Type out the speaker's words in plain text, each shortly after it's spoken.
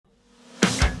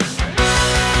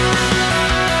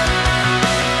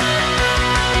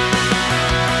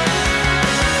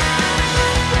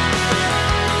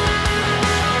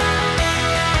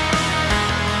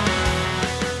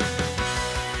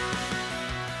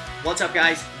What's up,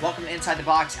 guys? Welcome to Inside the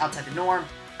Box, Outside the Norm.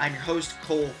 I'm your host,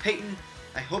 Cole Payton.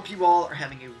 I hope you all are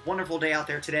having a wonderful day out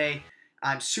there today.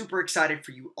 I'm super excited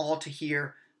for you all to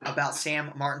hear about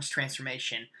Sam Martin's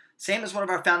transformation. Sam is one of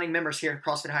our founding members here at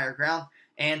CrossFit Higher Ground,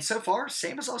 and so far,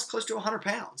 Sam has lost close to 100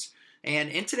 pounds. And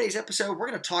in today's episode, we're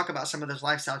going to talk about some of those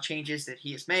lifestyle changes that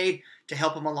he has made to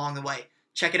help him along the way.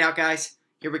 Check it out, guys.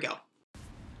 Here we go.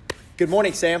 Good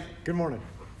morning, Sam. Good morning.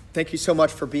 Thank you so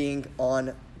much for being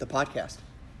on the podcast.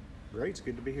 Great. It's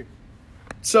good to be here.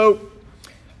 So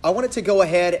I wanted to go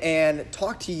ahead and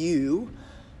talk to you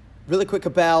really quick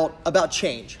about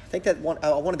change. I think that I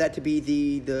wanted that to be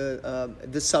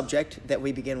the subject that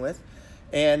we begin with.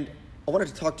 And I wanted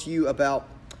to talk to you about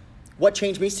what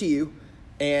change means to you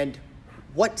and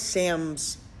what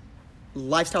Sam's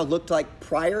lifestyle looked like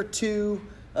prior to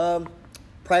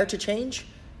change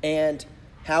and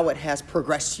how it has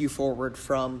progressed you forward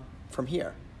from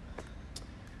here.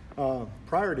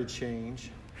 Prior to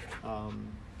change,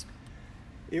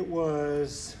 it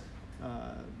was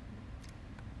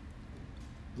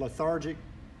lethargic,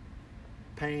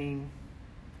 pain.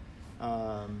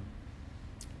 I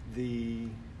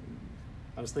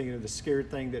was thinking of the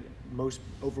scared thing that most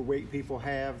overweight people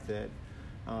have that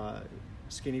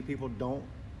skinny people don't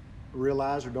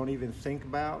realize or don't even think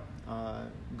about,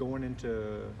 going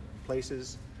into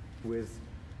places with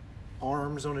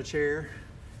arms on a chair.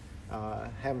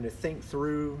 Having to think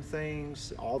through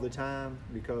things all the time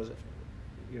because,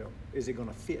 is it going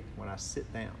to fit when I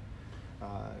sit down?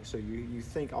 So you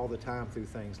think all the time through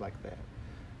things like that.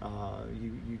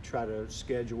 You try to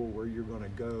schedule where you're going to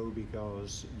go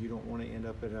because you don't want to end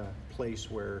up in a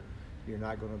place where you're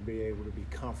not going to be able to be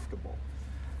comfortable.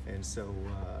 And so,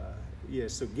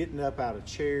 so getting up out of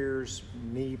chairs,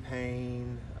 knee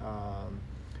pain,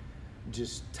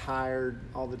 just tired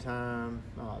all the time,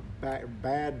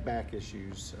 bad back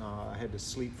issues. I had to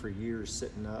sleep for years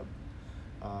sitting up,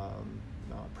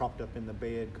 propped up in the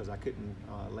bed because I couldn't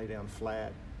lay down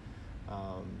flat.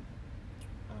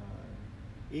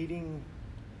 Eating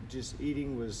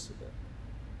was,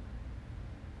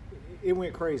 it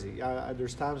went crazy.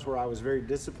 There's times where I was very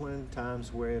disciplined,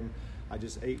 times when I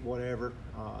just ate whatever.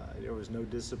 There was no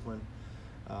discipline.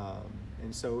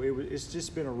 And so it's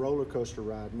just been a roller coaster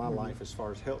ride in my life as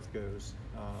far as health goes.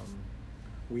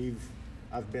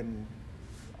 I've been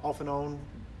off and on.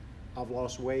 I've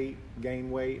lost weight,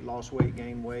 gained weight, lost weight,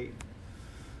 gained weight.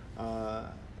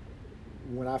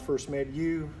 When I first met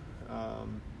you,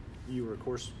 you were, of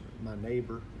course, my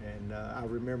neighbor. And I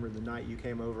remember the night you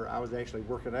came over. I was actually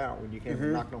working out when you came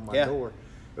and knocked on my door.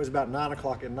 It was about 9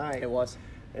 o'clock at night. It was.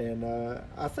 And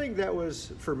I think that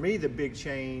was, for me, the big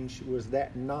change was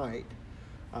that night.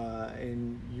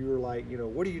 And you were like,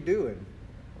 what are you doing?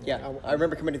 Yeah, I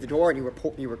remember coming to the door and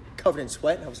you were covered in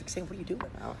sweat. And I was like, Sam, what are you doing?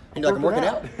 And you're like, I'm working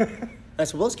out. I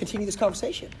said, well, let's continue this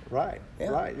conversation. Right,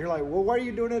 right. And you're like, well, why are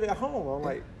you doing it at home? I'm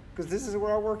like, because this is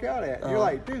where I work out at. And you're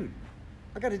like, dude,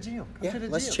 I got a gym. Come to the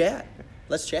gym.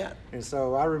 Let's chat. And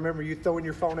so I remember you throwing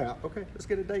your phone out. Okay, let's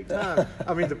get a date time.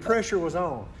 I mean, the pressure was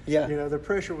on. Yeah. The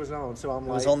pressure was on. So I'm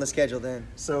like. It was on the schedule then.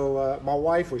 So my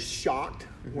wife was shocked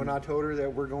when I told her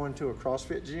that we're going to a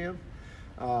CrossFit gym.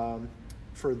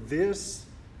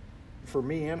 For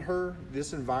me and her,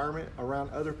 this environment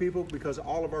around other people, because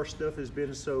all of our stuff has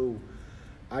been so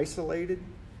isolated.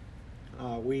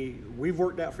 We've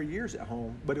worked out for years at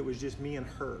home, but it was just me and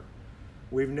her.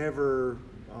 We've never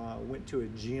went to a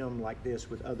gym like this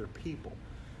with other people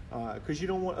because you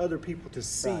don't want other people to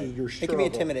see your struggle. It can be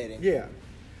intimidating. Yeah.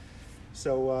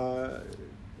 So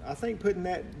I think putting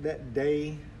that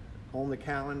day on the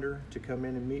calendar to come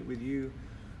in and meet with you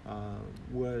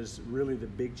was really the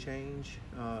big change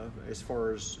as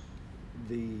far as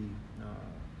the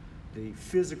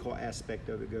physical aspect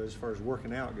of it goes, as far as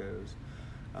working out goes.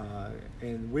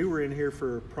 And we were in here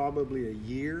for probably a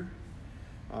year.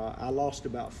 I lost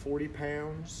about 40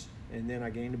 pounds, and then I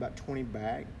gained about 20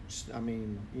 back. I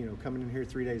mean, coming in here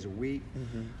 3 days a week,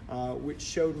 which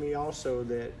showed me also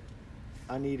that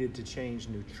I needed to change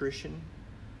nutrition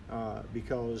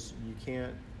because you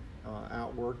can't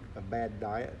outwork a bad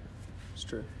diet. It's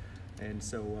true. And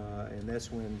so, and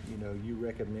that's when, you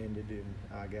recommended, and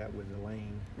I got with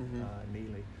Elaine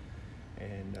Neely,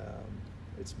 and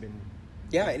it's been...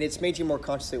 Yeah, and it's made you more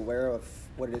consciously aware of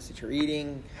what it is that you're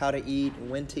eating, how to eat,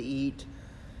 when to eat,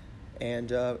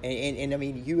 and I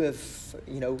mean, you have,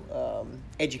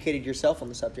 educated yourself on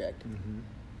the subject.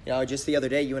 Just the other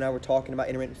day, you and I were talking about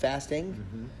intermittent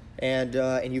fasting,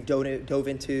 and you've dove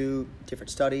into different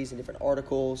studies and different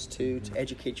articles to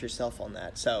educate yourself on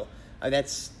that. So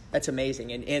that's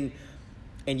amazing.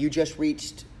 And you just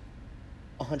reached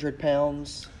 100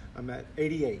 pounds I'm at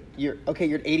 88. You're at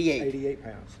 88. 88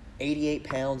 pounds. 88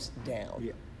 pounds down.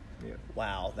 Yeah. Yeah.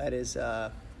 Wow, that is,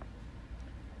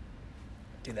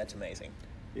 dude, that's amazing.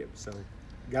 Yep. So,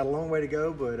 got a long way to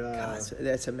go, but God,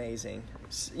 that's amazing.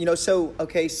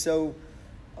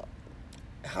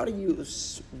 How do you?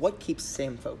 What keeps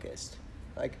Sam focused?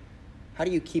 Like, how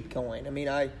do you keep going? I mean,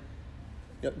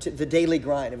 the daily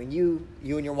grind. I mean, you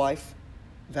and your wife,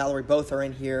 Valerie, both are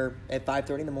in here at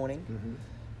 5:30 in the morning,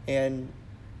 and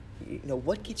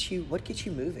what gets you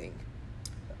moving?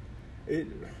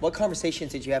 What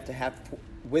conversations did you have to have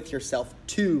with yourself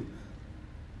to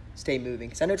stay moving?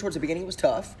 Because I know towards the beginning it was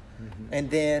tough, and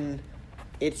then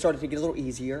it started to get a little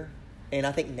easier, and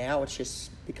I think now it's just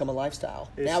become a lifestyle.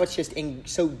 Now it's just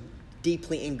so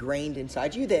deeply ingrained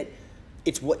inside you that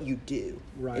it's what you do.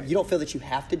 Right. You don't feel that you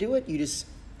have to do it.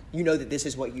 You know that this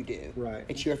is what you do. Right.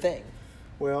 It's your thing.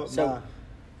 Well, so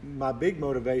my big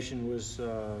motivation was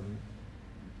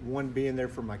one, being there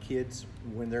for my kids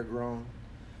when they're grown.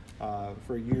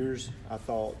 For years, I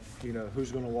thought,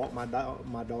 who's going to walk my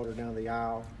daughter down the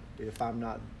aisle if I'm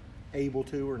not able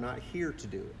to or not here to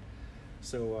do it.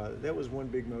 So that was one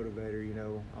big motivator,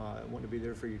 wanting to be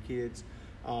there for your kids.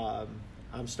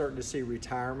 I'm starting to see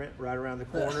retirement right around the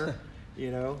corner.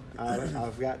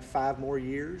 I've got 5 more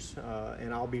years,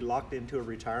 and I'll be locked into a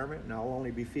retirement, and I'll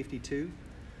only be 52.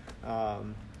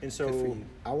 And so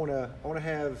I want to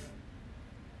have,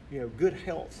 good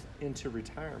health into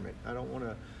retirement. I don't want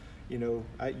to.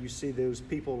 You see those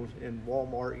people in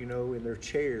Walmart, in their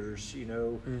chairs,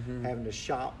 having to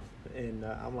shop. And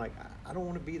I'm like, I don't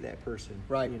want to be that person,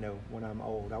 right. When I'm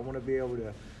old. I want to be able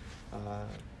to,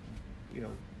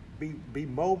 be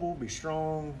mobile, be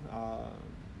strong.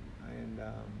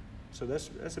 So that's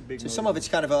a big motivation. Some of it's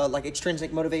kind of like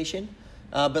extrinsic motivation,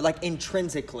 but like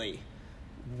intrinsically,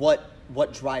 what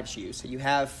drives you? So you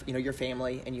have, your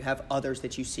family, and you have others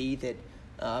that you see that,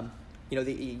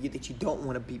 that you don't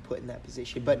want to be put in that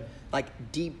position, but like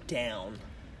deep down,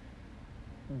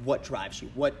 what drives you?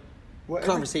 What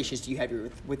conversations do you have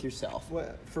with yourself?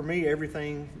 Well, for me,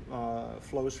 everything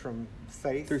flows from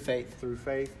faith. Through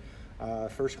faith. 1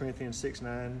 Corinthians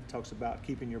 6:9 talks about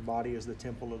keeping your body as the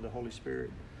temple of the Holy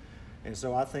Spirit. And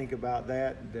so I think about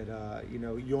that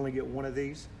you only get one of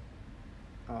these.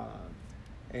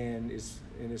 And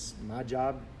it's my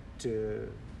job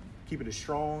to keep it as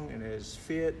strong and as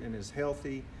fit and as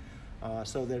healthy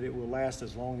so that it will last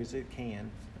as long as it can.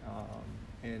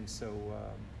 And so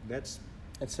that's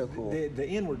so cool. The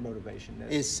inward motivation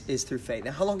is through faith.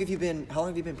 Now, how long have you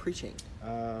been preaching?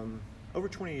 Over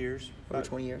 20 years. Over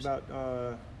 20 years.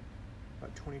 About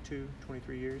 22,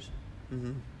 23 years.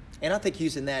 Mm-hmm. And I think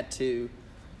using that to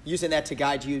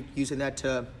guide you, using that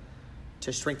to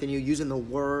strengthen you, using the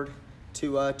Word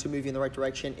to move you in the right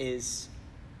direction is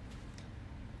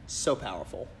so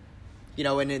powerful.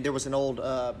 And there was an old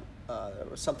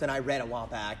something I read a while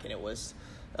back, and it was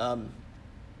the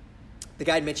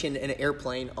guy mentioned an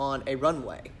airplane on a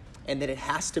runway, and that it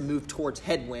has to move towards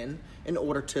headwind in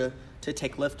order to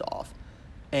take lift off.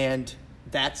 And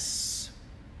that's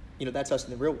us in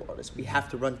the real world. Is we have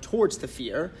to run towards the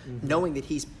fear, knowing that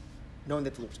the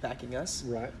Lord's backing us.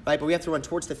 Right. But we have to run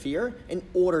towards the fear in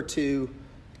order to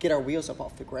get our wheels up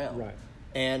off the ground. Right.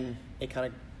 And it kind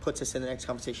of puts us in the next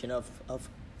conversation of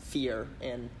fear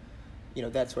and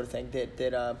that sort of thing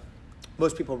that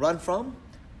most people run from,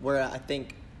 where I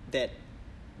think that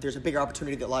there's a bigger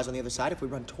opportunity that lies on the other side if we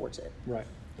run towards it. Right.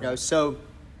 So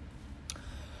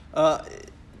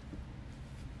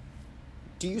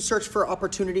do you search for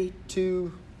opportunity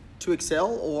to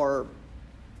excel or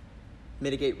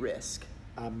mitigate risk?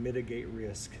 I mitigate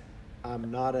risk.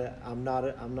 I'm not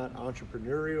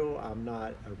entrepreneurial. I'm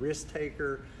not a risk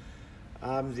taker.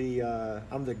 I'm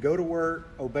the go to work,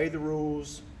 obey the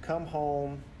rules, come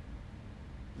home,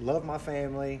 love my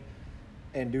family,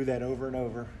 and do that over and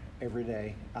over every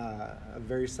day. I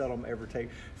very seldom ever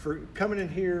for coming in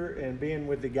here and being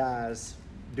with the guys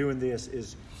doing this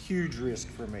is huge risk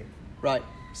for me. Right.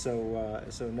 So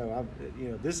no,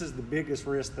 this is the biggest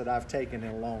risk that I've taken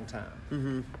in a long time.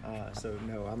 Mm-hmm. So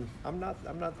no, I'm not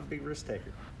the big risk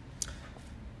taker.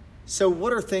 So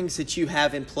what are things that you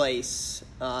have in place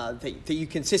that you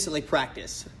consistently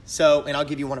practice? So, and I'll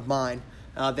give you one of mine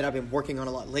that I've been working on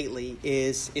a lot lately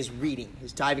is reading,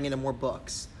 is diving into more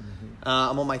books. Mm-hmm.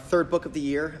 I'm on my 3rd book of the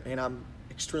year, and I'm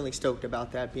extremely stoked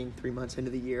about that, being 3 months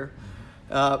into the year.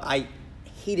 I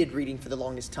hated reading for the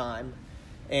longest time,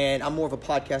 and I'm more of a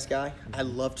podcast guy. I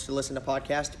love to listen to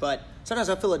podcasts, but sometimes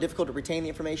I feel it difficult to retain the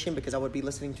information because I would be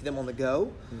listening to them on the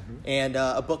go, and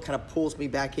a book kind of pulls me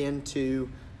back into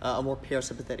a more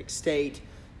parasympathetic state,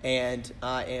 and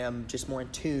I am just more in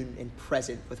tune and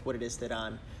present with what it is that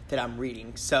I'm I'm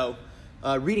reading. So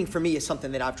reading for me is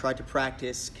something that I've tried to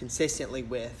practice consistently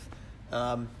with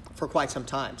for quite some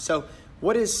time. So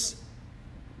what is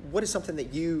something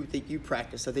that you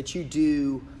practice, or that you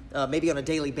do maybe on a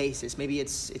daily basis? Maybe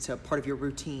it's a part of your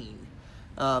routine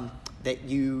that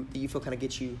you feel kind of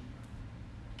get you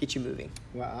moving.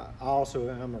 Well, I also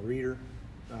am a reader.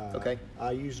 Okay.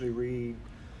 I usually read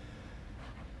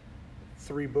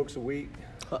 3 books a week.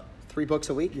 3 books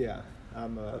a week? Yeah.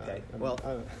 I'm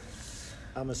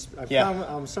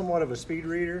somewhat of a speed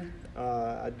reader.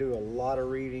 I do a lot of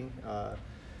reading.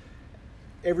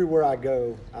 Everywhere I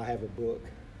go, I have a book.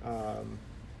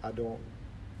 I don't.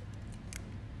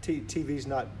 TV's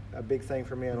not a big thing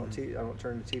for me. I don't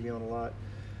turn the TV on a lot.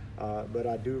 But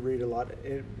I do read a lot,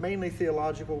 mainly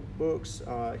theological books,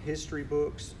 history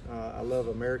books. I love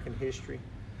American history.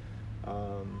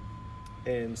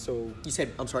 And so... You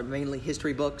said, I'm sorry, mainly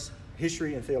history books?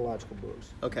 History and theological books.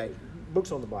 Okay.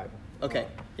 Books on the Bible. Okay,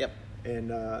 yep.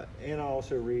 And I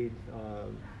also read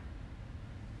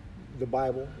the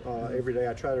Bible every day.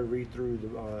 I try to read through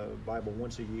the Bible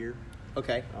once a year.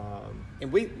 Okay.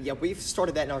 And we've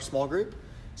started that in our small group.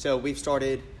 So we've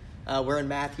started... we're in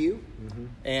Matthew,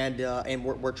 and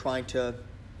we're trying to,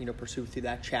 pursue through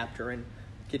that chapter and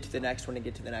get to the next one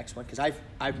because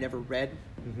I've never read,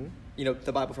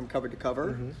 the Bible from cover to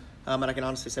cover, and I can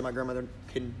honestly say my grandmother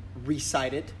can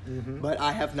recite it, but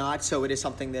I have not. So it is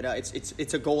something that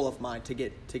it's a goal of mine to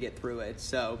get through it.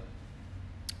 So,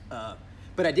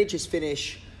 but I did just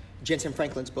finish Jensen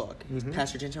Franklin's book,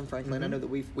 Pastor Jensen Franklin. I know that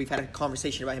we've had a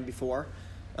conversation about him before.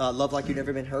 Love Like You've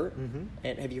Never Been Hurt.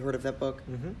 And have you heard of that book?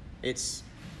 It's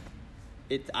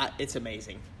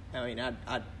amazing. I mean,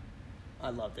 I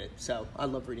loved it. So I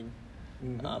love reading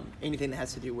anything that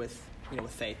has to do with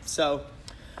with faith. So,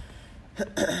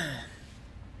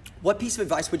 what piece of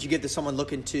advice would you give to someone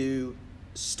looking to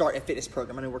start a fitness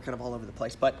program? I know we're kind of all over the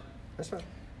place, but that's right.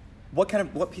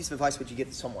 What piece of advice would you give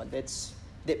to someone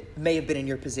that may have been in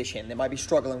your position, that might be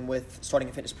struggling with starting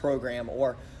a fitness program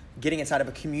or getting inside of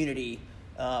a community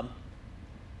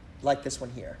like this one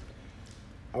here?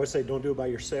 I would say don't do it by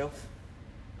yourself.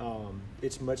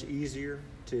 It's much easier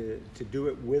to do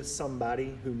it with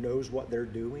somebody who knows what they're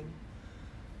doing.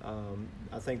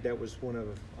 I think that was one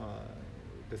of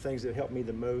the things that helped me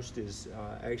the most is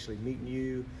actually meeting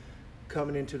you,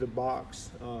 coming into the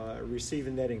box,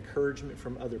 receiving that encouragement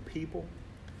from other people.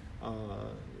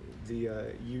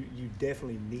 You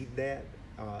definitely need that.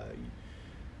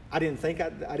 I didn't think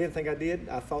I did.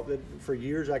 I thought that for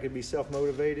years I could be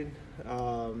self-motivated,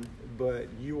 but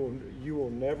you will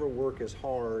never work as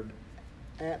hard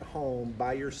at home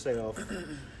by yourself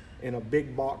in a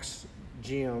big box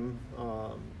gym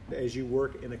as you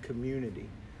work in a community.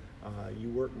 You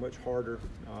work much harder.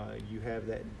 You have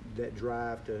that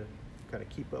drive to kind of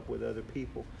keep up with other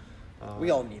people.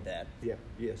 We all need that. Yeah.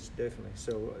 Yes, definitely.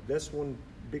 So that's one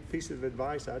big piece of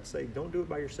advice I'd say. Don't do it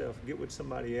by yourself. Get with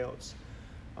somebody else.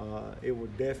 It will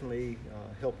definitely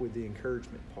help with the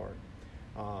encouragement part.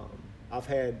 I've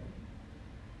had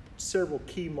several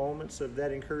key moments of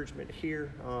that encouragement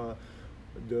here.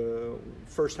 The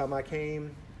first time I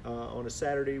came on a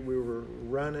Saturday, we were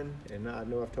running, and I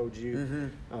know I've told you.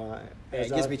 It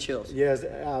gives me chills. Yes,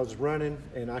 I was running,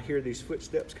 and I hear these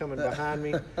footsteps coming behind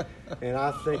me, and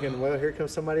I'm thinking, well, here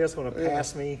comes somebody else going to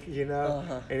pass me,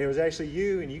 And it was actually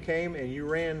you, and you came and you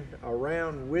ran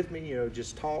around with me,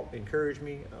 just talked, encouraged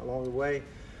me along the way.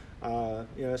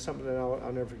 It's something that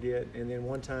I'll never forget. And then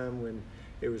one time when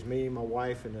it was me, my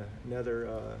wife, and another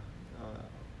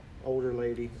older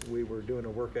lady, we were doing a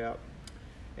workout,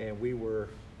 and we were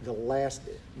the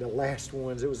last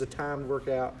ones. It was a timed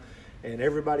workout, and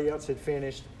everybody else had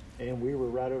finished, and we were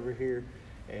right over here,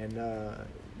 and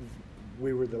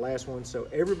we were the last ones. So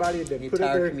everybody that put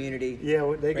entire it there, community,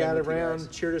 they got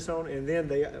around, cheered us on, and then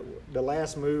the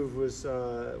last move was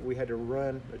we had to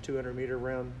run a 200-meter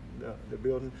around the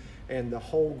building, and the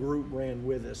whole group ran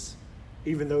with us,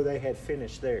 even though they had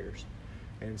finished theirs,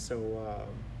 and so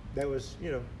that was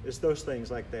it's those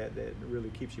things like that really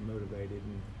keeps you motivated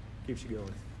and keeps you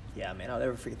going. Yeah, man, I'll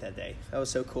never forget that day. That was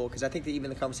so cool because I think that even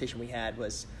the conversation we had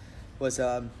was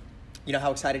how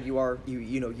excited you are,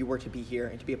 you were to be here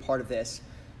and to be a part of this.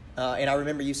 And I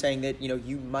remember you saying that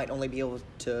you might only be able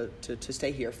to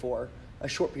stay here for a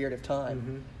short period of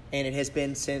time, and it has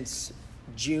been since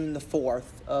June the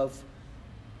 4th of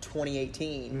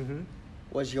 2018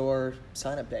 was your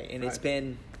sign-up date, and it's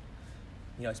been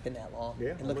it's been that long.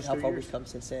 Yeah, and look at how far we've come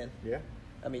since then. Yeah.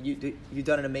 I mean, you've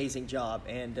done an amazing job,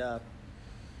 and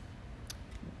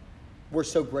we're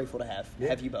so grateful to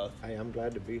have you both. I'm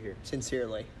glad to be here.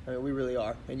 Sincerely, I mean, we really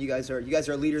are. And you guys are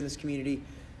a leader in this community.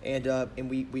 And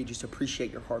we just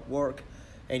appreciate your hard work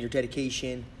and your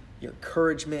dedication, your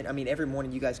encouragement. I mean, every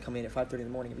morning you guys come in at 5:30 in the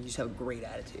morning, and you just have a great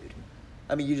attitude.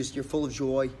 I mean, you're full of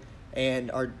joy,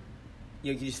 and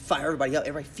you just fire everybody up.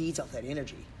 Everybody feeds off that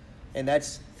energy, and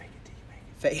that's Fake it till you make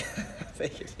it.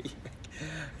 fake it till you make it.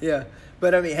 Yeah,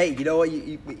 but I mean, hey, you know what?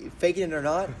 You faking it or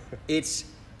not, it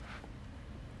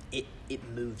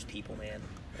moves people, man,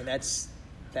 and that's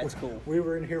cool. We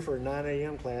were in here for a 9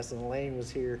 a.m. class, and Elaine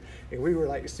was here, and we were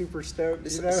like super stoked.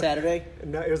 This Saturday?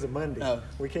 No, it was a Monday. Oh.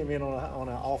 We came in on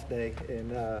an off day,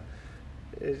 and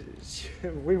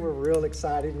we were real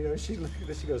excited. You know, she looked at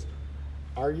us, she goes,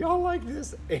 "Are y'all like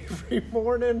this every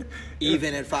morning?"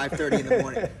 Even at 5:30 in the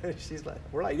morning. She's like,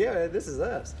 "We're like, yeah, this is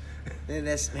us." And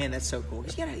that's so cool.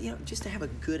 'Cause you gotta, just to have a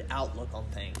good outlook on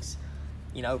things,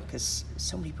 because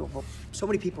so many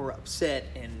people are upset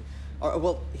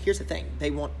well, here's the thing: they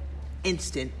want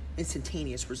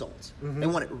instantaneous results. Mm-hmm. They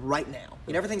want it right now.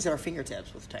 Everything's at our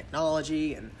fingertips with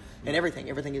technology and everything.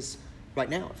 Everything is right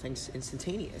now. Everything's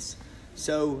instantaneous.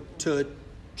 So to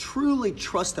truly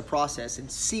trust the process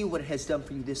and see what it has done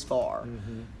for you this far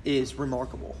is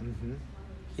remarkable.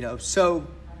 So,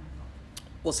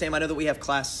 well, Sam, I know that we've got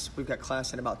class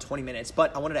in about 20 minutes,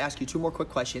 but I wanted to ask you 2 more quick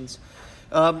questions.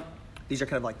 These are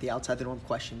kind of like the outside the norm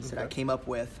questions that I came up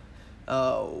with.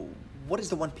 What is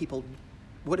the one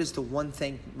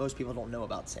thing most people don't know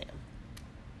about Sam?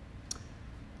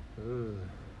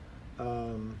 I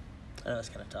I know it's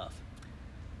kind of tough.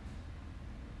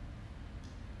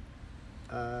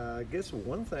 I guess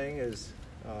one thing is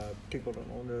people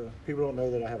don't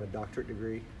know that I have a doctorate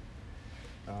degree.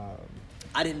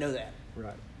 I didn't know that.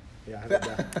 Right. Yeah,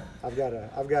 I've got a.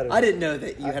 I didn't know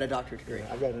that you had a doctorate degree.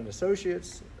 I've got an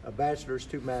associate's, a bachelor's,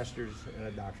 2 masters, and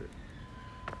a doctorate.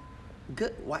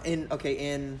 Good. Why?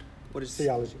 In what is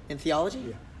Theology. In theology?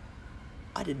 Yeah.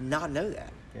 I did not know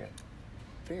that. Yeah.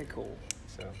 Very cool.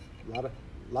 So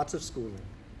lots of schooling.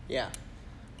 Yeah.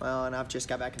 Well, and I've just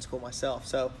got back in school myself,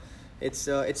 so it's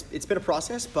been a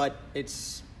process, but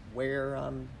it's where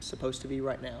I'm supposed to be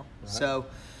right now. Right. So,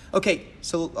 okay.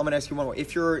 So I'm gonna ask you one more.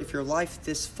 If your life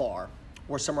this far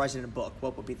were summarized in a book,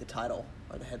 what would be the title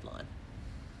or the headline?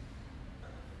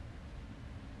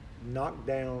 Knocked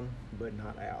down, but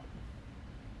not out.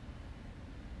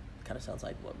 Kind of sounds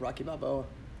like what, Rocky Balboa?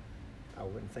 I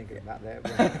wasn't thinking about that.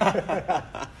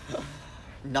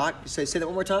 But Say that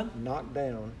one more time. Knocked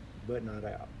down, but not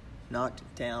out. Knocked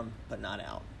down, but not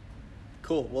out.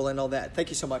 Cool. We'll end all that. Thank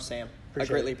you so much, Sam. I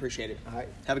greatly appreciate it. All right.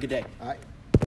 Have a good day. All right.